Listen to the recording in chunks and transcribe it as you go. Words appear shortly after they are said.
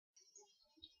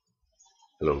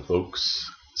Hello folks,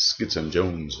 Skitz and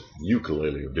Jones,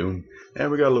 Ukulele of Doom,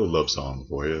 and we got a little love song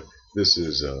for you. This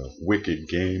is a Wicked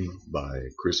Game by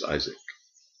Chris Issak.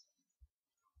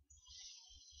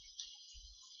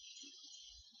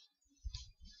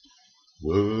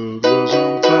 World was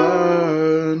on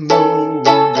fire, no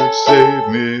one could save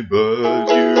me but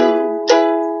you.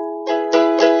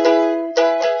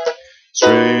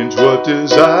 Strange what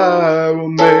desire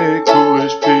will make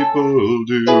foolish people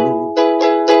do.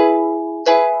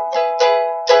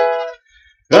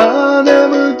 I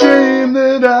never dreamed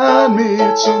that I'd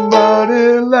meet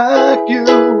somebody like you.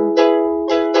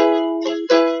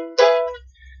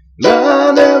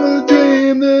 I never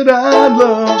dreamed that I'd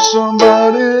love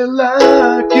somebody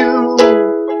like you.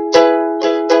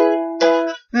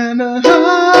 And I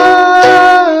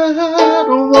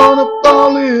don't wanna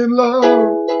fall in love.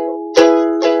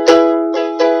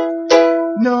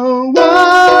 No, I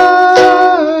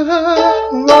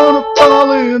don't wanna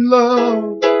fall in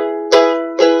love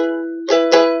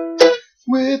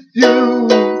with you.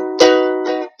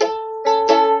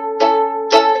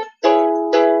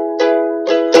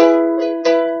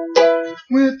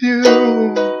 With you.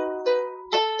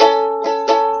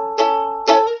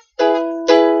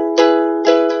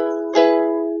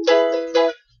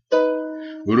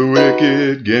 What a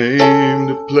wicked game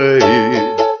to play,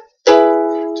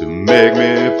 to make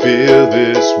me feel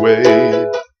this way.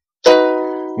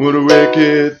 What a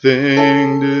wicked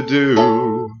thing to do,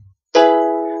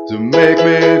 to make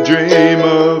me dream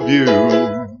of you.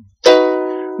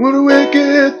 What a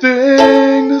wicked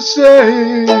thing to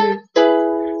say,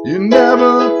 you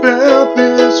never felt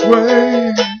this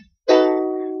way.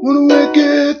 What a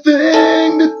wicked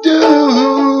thing to do,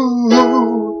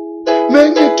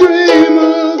 make me dream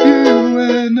of you.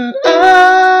 And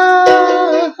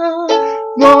I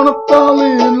wanna fall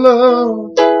in love.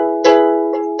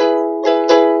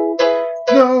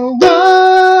 No, I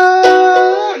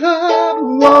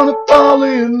don't wanna fall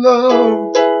in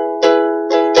love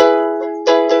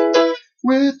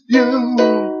with you.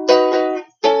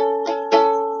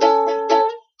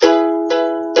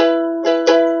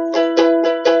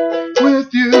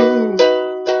 With you.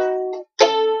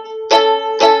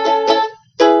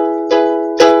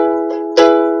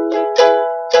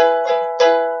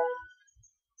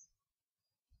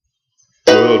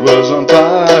 World was on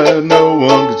fire, no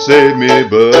one could save me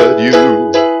but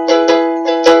you.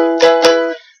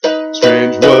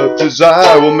 Strange what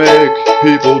desire will make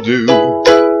people do.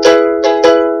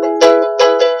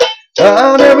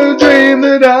 I never dreamed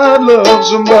that I'd love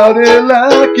somebody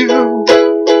like you.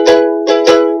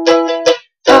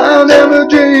 I never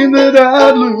dreamed that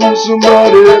I'd lose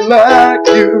somebody like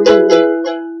you.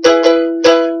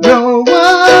 No,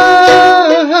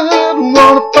 I don't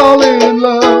wanna fall in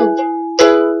love.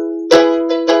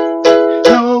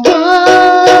 No, I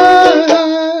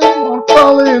wanna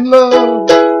fall in love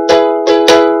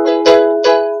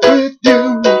with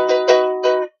you.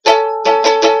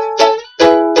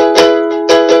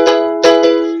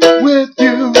 With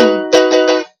you.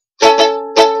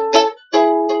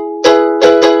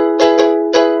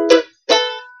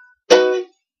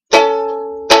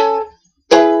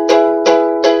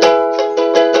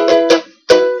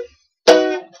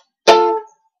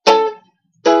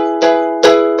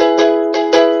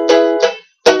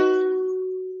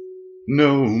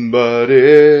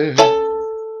 Nobody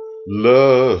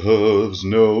loves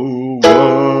no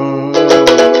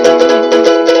one.